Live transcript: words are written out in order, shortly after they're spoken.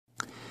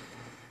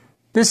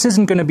This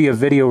isn't going to be a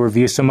video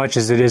review so much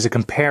as it is a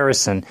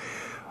comparison.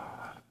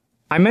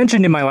 I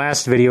mentioned in my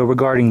last video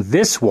regarding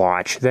this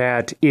watch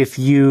that if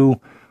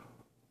you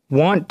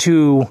want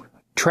to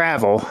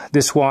travel,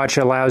 this watch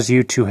allows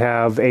you to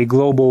have a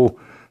global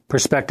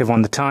perspective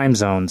on the time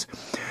zones.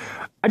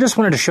 I just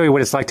wanted to show you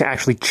what it's like to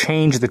actually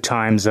change the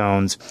time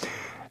zones.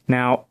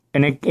 Now,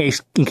 in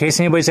case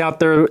anybody's out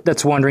there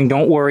that's wondering,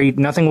 don't worry,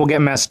 nothing will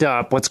get messed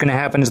up. What's going to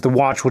happen is the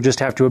watch will just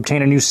have to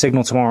obtain a new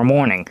signal tomorrow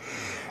morning.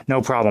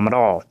 No problem at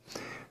all.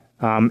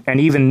 And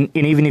even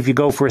if you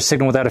go for a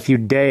signal without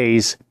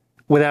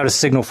a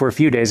signal for a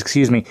few days,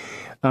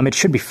 it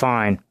should be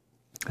fine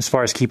as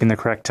far as keeping the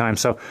correct time.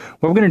 So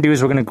what we're going to do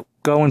is we're going to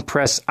go and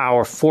press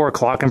our 4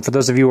 o'clock. And for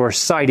those of you who are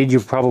sighted,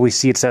 you'll probably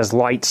see it says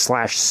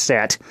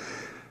light/set.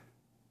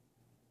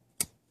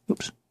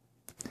 Oops.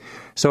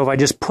 So if I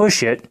just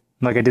push it,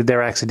 like I did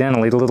there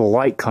accidentally, the little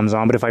light comes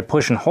on. But if I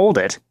push and hold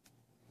it,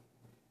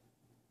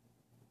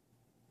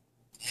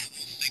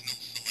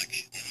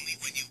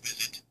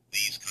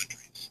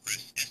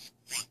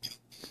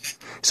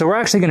 so we're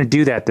actually going to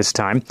do that this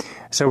time.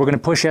 So we're going to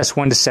push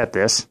S1 to set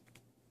this.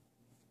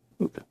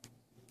 Oops.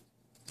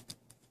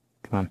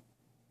 Come on.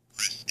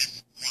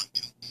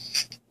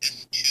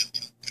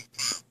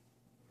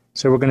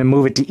 So we're going to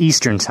move it to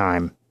Eastern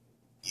Time.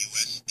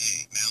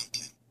 USA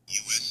Mountain,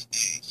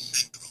 USA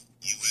Central,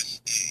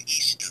 USA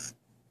Eastern.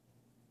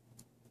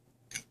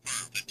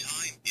 Confirm the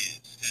time is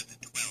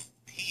 7:12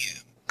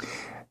 p.m.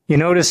 You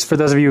notice, for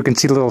those of you who can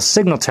see, the little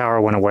signal tower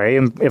went away.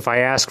 And if I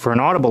ask for an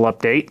audible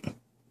update, the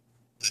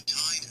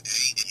time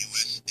today in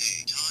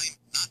USA time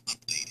not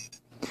updated.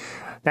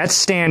 That's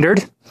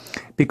standard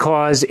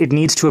because it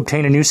needs to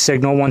obtain a new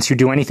signal once you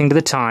do anything to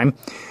the time.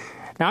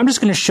 Now I'm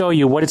just going to show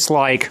you what it's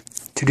like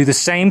to do the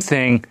same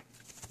thing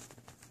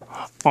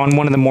on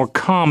one of the more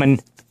common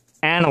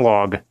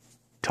analog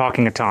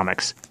talking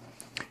atomics.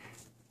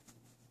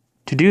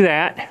 To do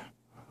that,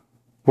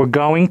 we're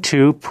going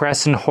to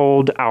press and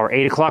hold our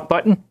 8 o'clock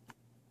button.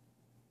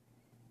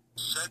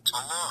 Set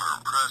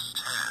alarm, press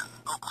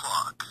 10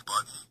 o'clock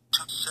button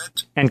to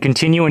set. And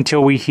continue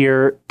until we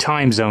hear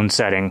time zone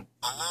setting.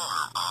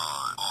 Alarm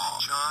on,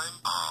 chime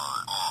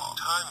on,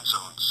 time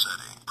zone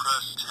setting,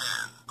 press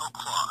 10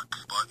 o'clock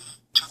button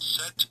to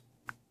set.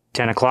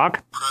 10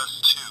 o'clock.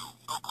 Press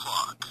 2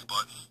 o'clock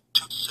button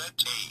to set.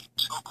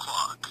 8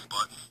 o'clock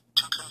button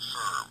to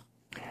confirm.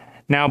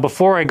 Now,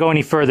 before I go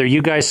any further,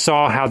 you guys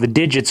saw how the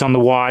digits on the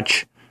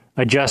watch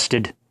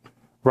adjusted,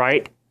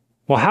 right?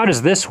 Well, how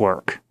does this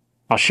work?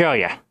 I'll show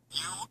you.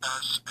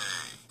 USA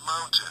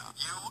Mountain,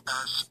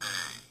 USA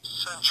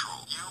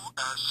Central,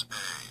 USA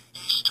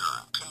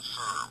Eastern,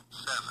 confirm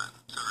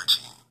 7:13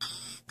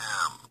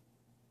 p.m.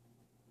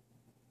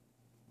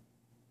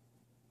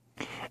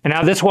 And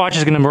now this watch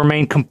is going to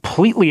remain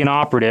completely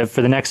inoperative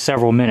for the next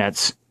several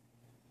minutes.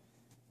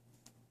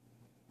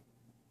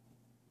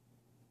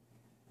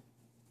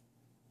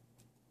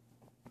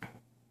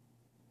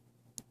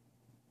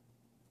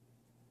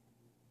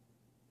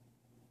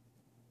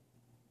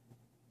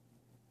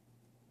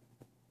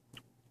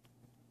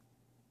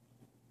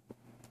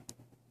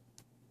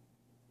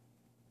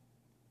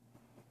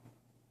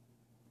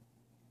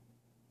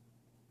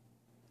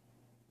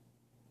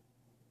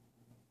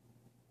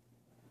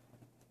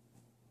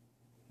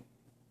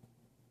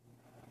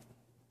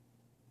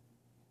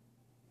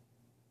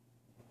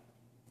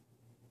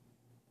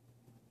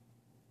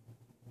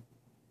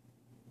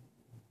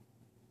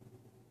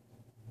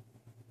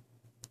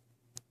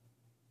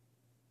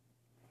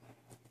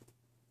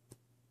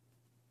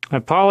 I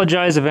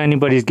apologize if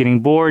anybody's getting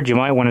bored. You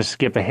might want to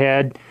skip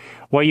ahead.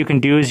 What you can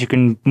do is you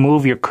can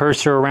move your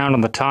cursor around on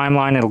the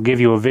timeline. It'll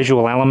give you a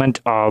visual element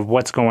of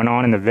what's going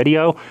on in the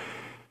video.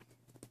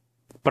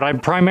 But I'm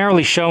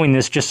primarily showing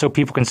this just so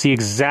people can see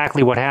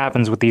exactly what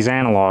happens with these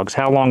analogs,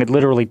 how long it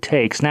literally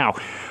takes. Now,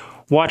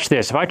 watch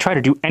this. If I try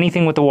to do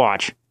anything with the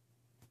watch,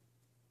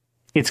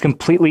 it's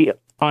completely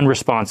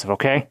unresponsive,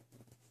 okay?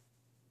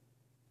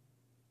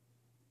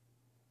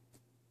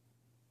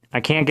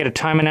 I can't get a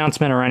time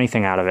announcement or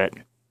anything out of it.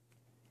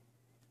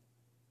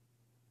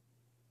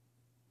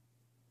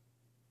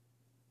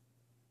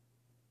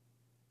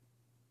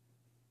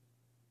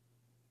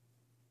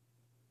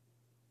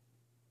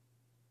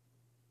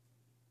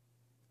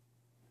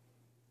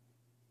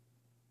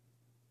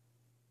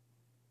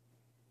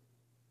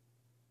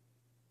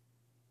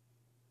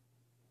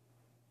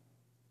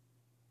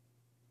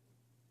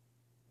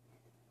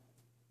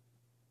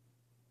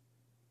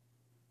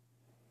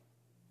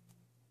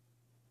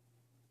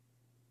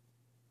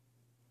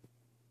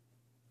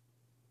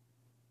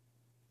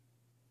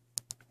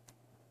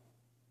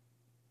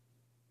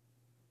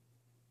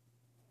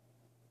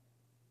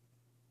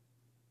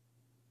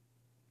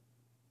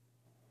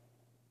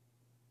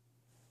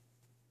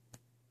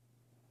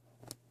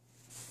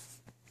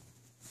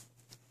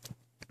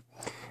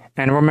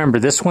 And remember,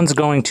 this one's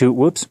going to,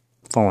 whoops,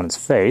 fall on its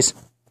face.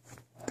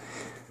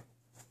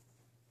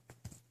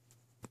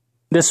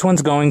 This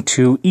one's going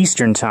to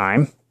Eastern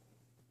Time.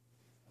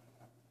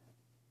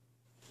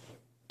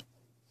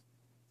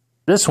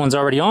 This one's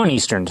already on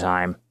Eastern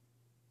Time.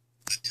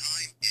 The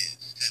time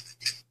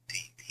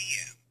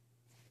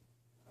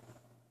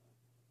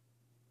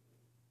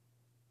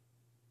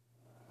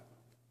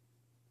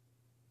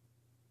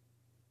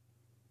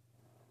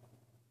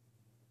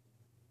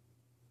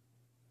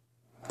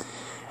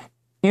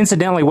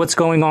Incidentally, what's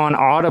going on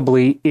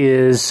audibly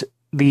is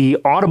the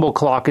audible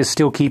clock is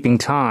still keeping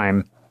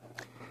time,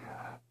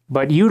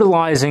 but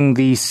utilizing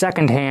the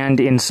second hand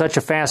in such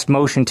a fast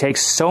motion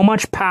takes so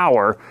much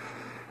power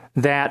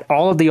that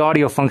all of the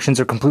audio functions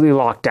are completely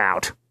locked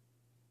out.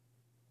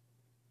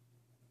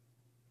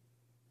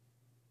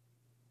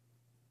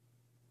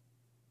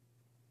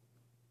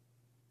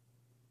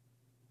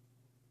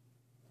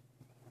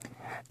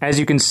 As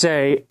you can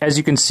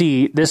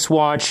see, this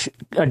watch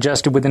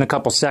adjusted within a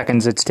couple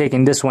seconds. It's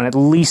taken this one at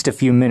least a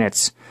few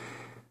minutes.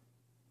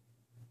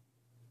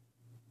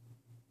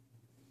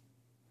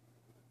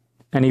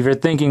 And if you're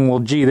thinking, well,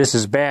 gee, this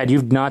is bad,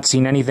 you've not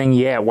seen anything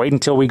yet. Wait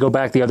until we go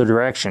back the other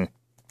direction.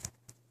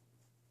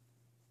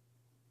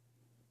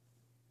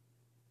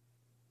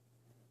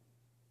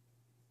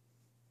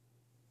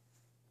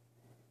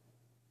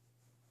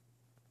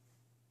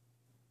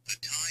 The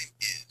time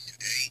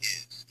today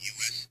is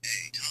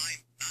USA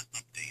time, not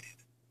updated.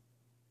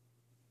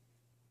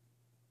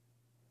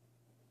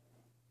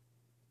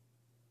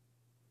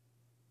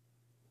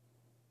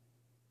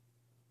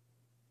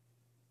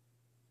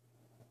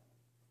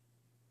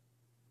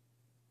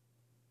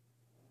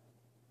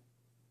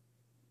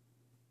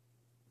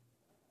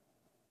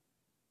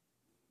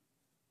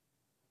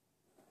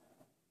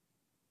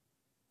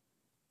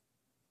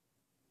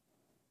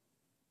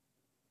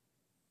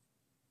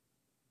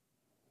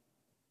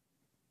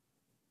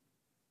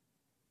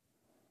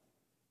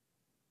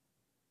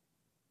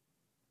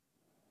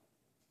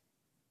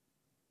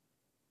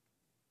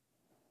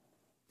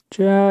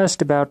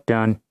 Just about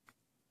done.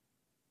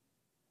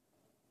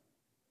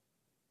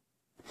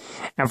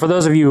 And for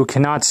those of you who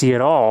cannot see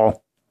at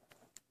all,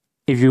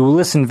 if you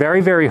listen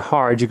very, very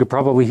hard, you could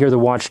probably hear the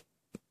watch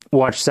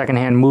second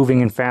hand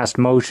moving in fast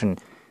motion.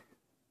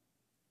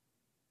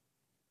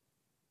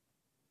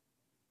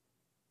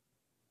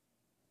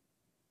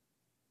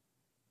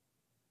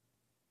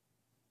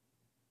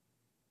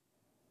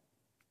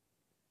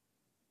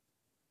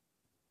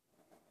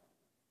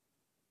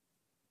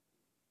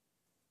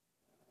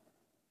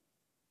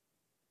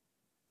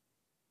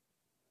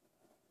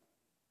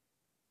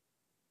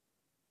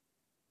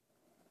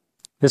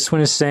 This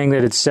one is saying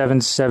that it's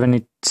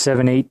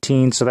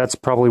 7:18, so that's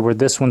probably where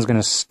this one's going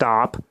to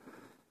stop.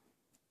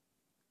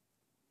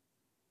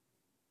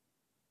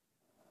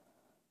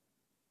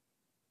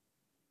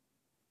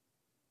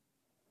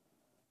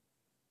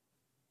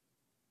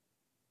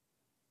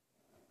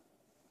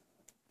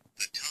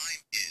 The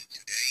time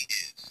today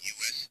is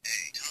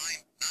USA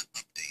time, not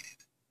updated.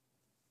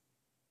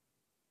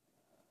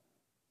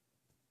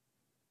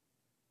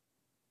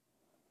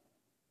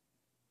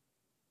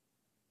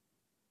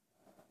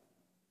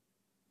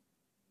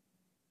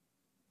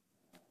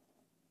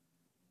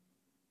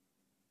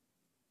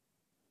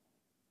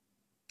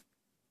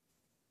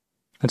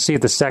 Let's see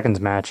if the seconds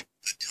match.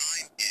 The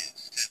time is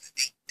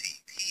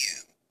 7:18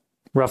 p.m.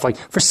 Roughly.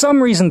 For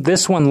some reason,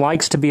 this one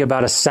likes to be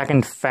about a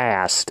second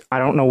fast. I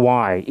don't know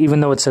why, even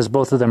though it says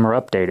both of them are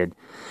updated.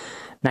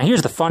 Now,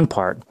 here's the fun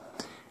part.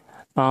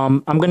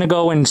 I'm going to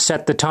go and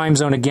set the time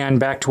zone again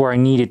back to where I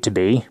need it to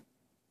be. Global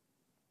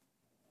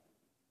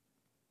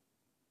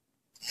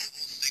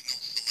signal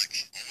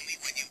selection only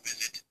when you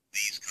visit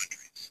these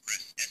countries.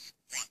 Press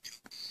S1 to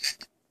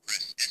set.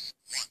 Press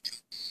S1 to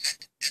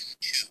set.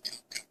 S2 to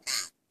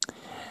confirm.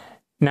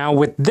 Now,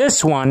 with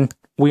this one,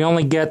 we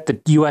only get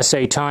the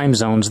USA time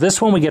zones. This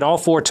one, we get all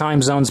 4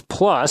 time zones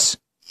plus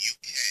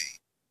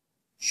UK,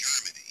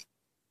 Germany,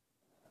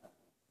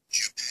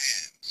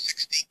 Japan,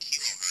 60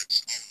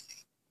 kilohertz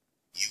only.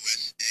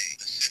 USA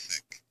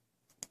Pacific.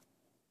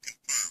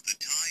 Confirm. The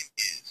time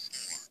is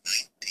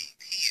 4:19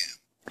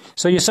 p.m.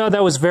 So you saw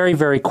that was very,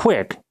 very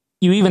quick.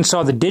 You even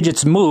saw the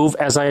digits move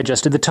as I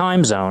adjusted the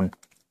time zone.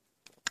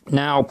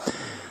 Now,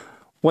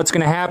 what's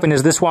going to happen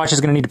is this watch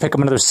is going to need to pick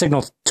up another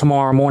signal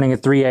tomorrow morning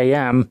at 3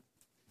 a.m.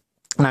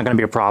 Not going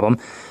to be a problem.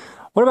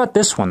 What about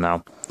this one,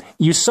 though?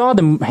 You saw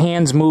the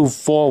hands move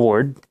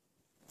forward.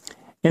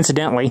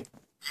 Incidentally,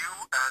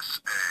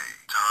 USA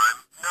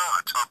time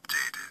not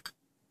updated.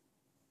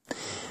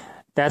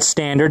 that's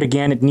standard.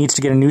 Again, it needs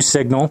to get a new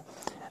signal,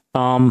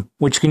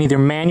 which you can either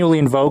manually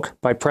invoke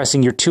by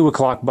pressing your 2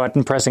 o'clock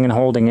button, pressing and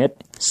holding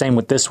it. Same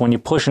with this one. You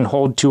push and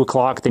hold 2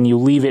 o'clock, then you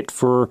leave it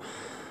for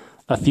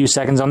a few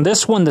seconds. On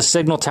this one, the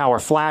signal tower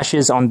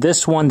flashes. On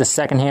this one, the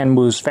second hand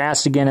moves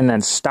fast again and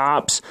then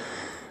stops.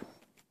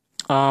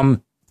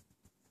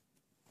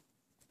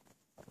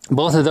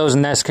 Both of those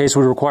in this case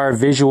would require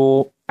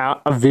visual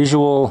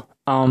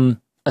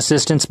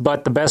assistance,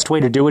 but the best way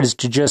to do it is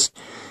to just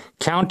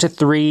count to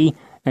 3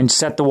 and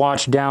set the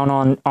watch down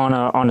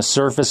on a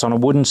surface, on a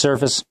wooden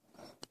surface,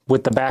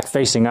 with the back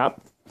facing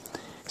up.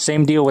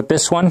 Same deal with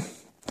this one.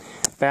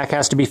 Back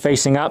has to be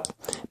facing up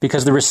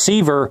because the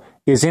receiver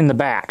is in the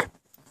back.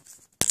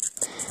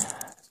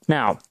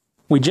 Now,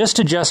 we just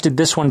adjusted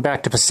this one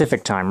back to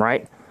Pacific time,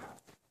 right?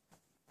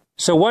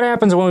 So what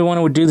happens when we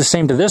want to do the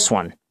same to this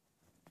one?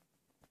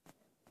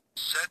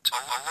 Set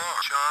alarm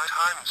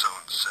time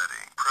zone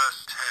setting.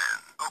 Press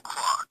 10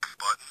 o'clock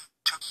button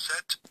to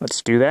set.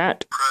 Let's do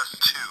that. Press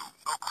 2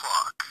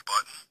 o'clock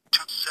button to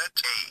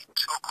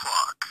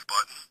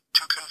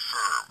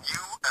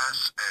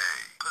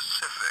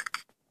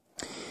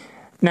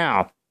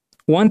Now,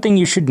 one thing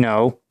you should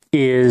know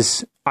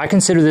is I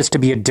consider this to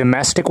be a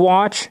domestic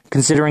watch,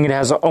 considering it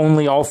has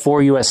only all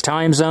 4 U.S.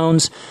 time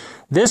zones.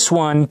 This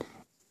one,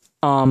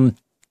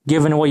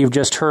 given what you've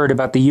just heard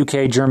about the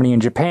UK, Germany,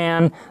 and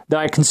Japan, that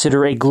I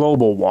consider a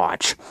global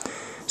watch.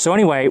 So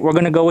anyway, we're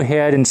going to go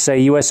ahead and say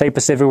USA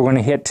Pacific. We're going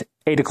to hit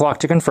 8 o'clock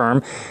to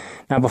confirm.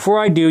 Now, before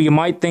I do, you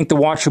might think the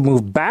watch will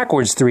move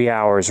backwards 3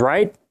 hours,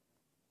 right?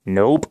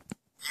 Nope.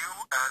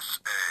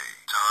 USA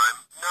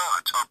time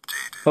not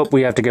updated. Oh,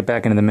 we have to get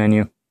back into the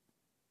menu.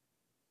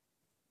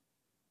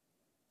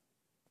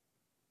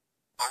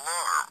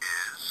 Alarm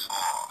is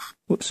off.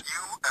 Whoops.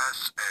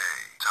 USA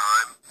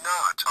time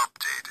not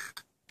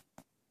updated.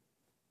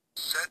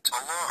 Set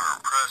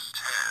alarm. Press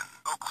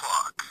 10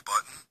 o'clock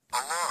button.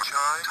 Alarm.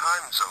 Chime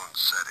time zone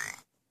setting.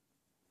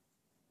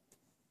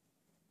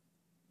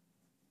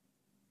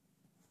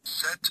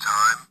 Set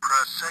time.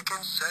 Press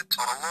second. Set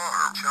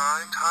alarm.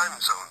 Chime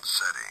time zone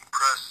setting.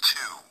 Press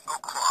 2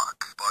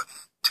 o'clock button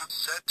to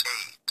set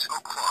 8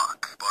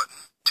 o'clock button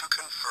to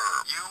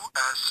confirm.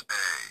 USA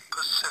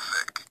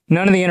Pacific.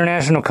 None of the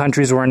international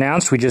countries were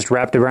announced. We just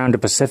wrapped around to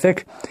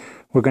Pacific.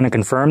 We're going to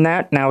confirm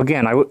that. Now,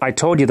 again, I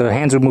told you the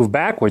hands would move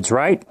backwards,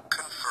 right?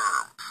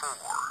 Confirm.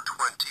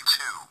 4:22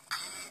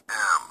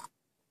 p.m.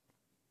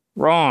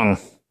 Wrong.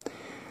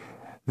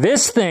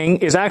 This thing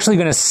is actually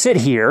going to sit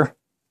here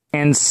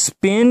and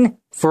spin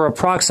for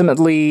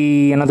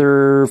approximately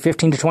another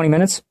 15 to 20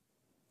 minutes.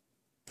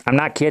 I'm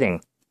not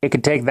kidding. It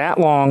could take that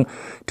long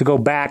to go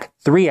back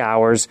 3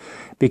 hours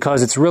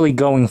because it's really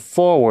going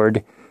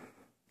forward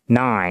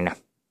 9.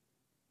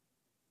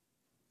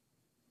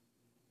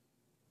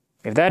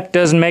 If that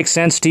doesn't make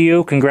sense to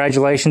you,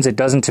 congratulations. It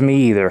doesn't to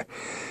me either.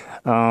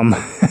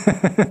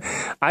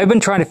 I've been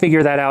trying to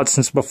figure that out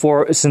since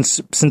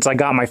I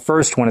got my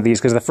first one of these,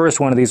 because the first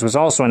one of these was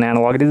also an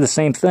analog. It did the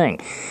same thing.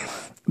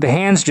 The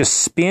hands just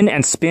spin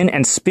and spin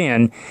and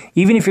spin.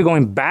 Even if you're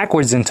going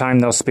backwards in time,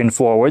 they'll spin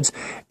forwards.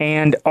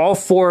 And all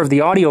 4 of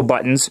the audio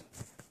buttons,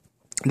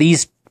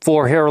 these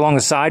 4 here along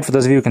the side, for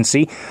those of you who can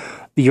see,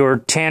 your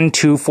 10,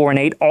 2, 4, and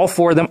 8, all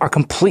 4 of them are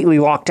completely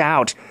locked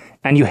out.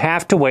 And you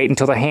have to wait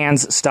until the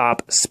hands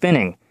stop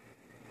spinning.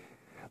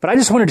 But I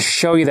just wanted to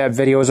show you that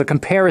video as a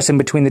comparison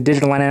between the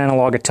digital and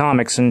analog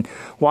atomics, and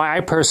why I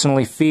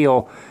personally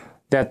feel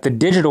that the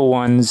digital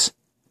ones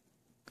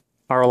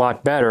are a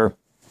lot better,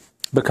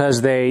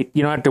 because you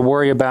don't have to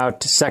worry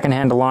about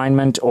secondhand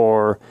alignment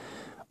or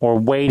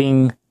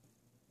waiting.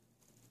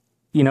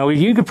 You know,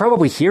 you could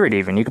probably hear it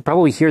even. You could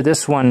probably hear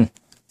this one.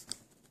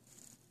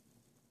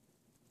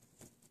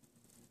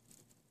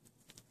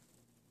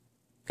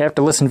 You have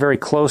to listen very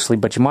closely,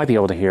 but you might be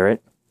able to hear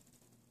it.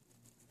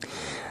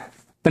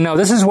 But no,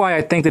 this is why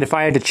I think that if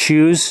I had to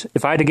choose,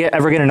 if I had to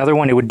ever get another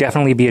one, it would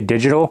definitely be a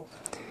digital.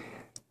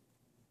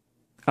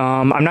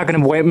 I'm not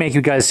going to make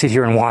you guys sit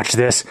here and watch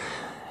this.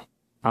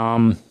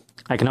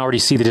 I can already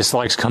see the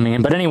dislikes coming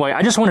in. But anyway,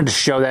 I just wanted to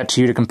show that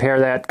to you to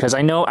compare that, because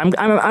I know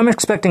I'm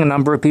expecting a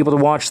number of people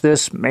to watch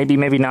this, maybe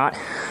not.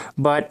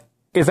 But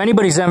if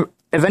anybody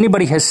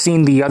has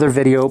seen the other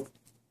video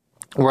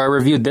where I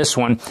reviewed this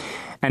one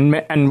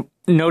and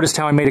noticed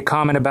how I made a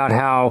comment about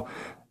how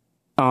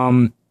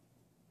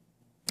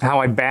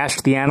I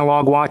bashed the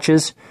analog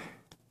watches,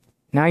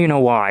 now you know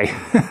why.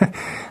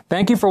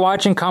 Thank you for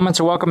watching. Comments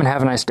are welcome, and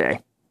have a nice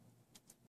day.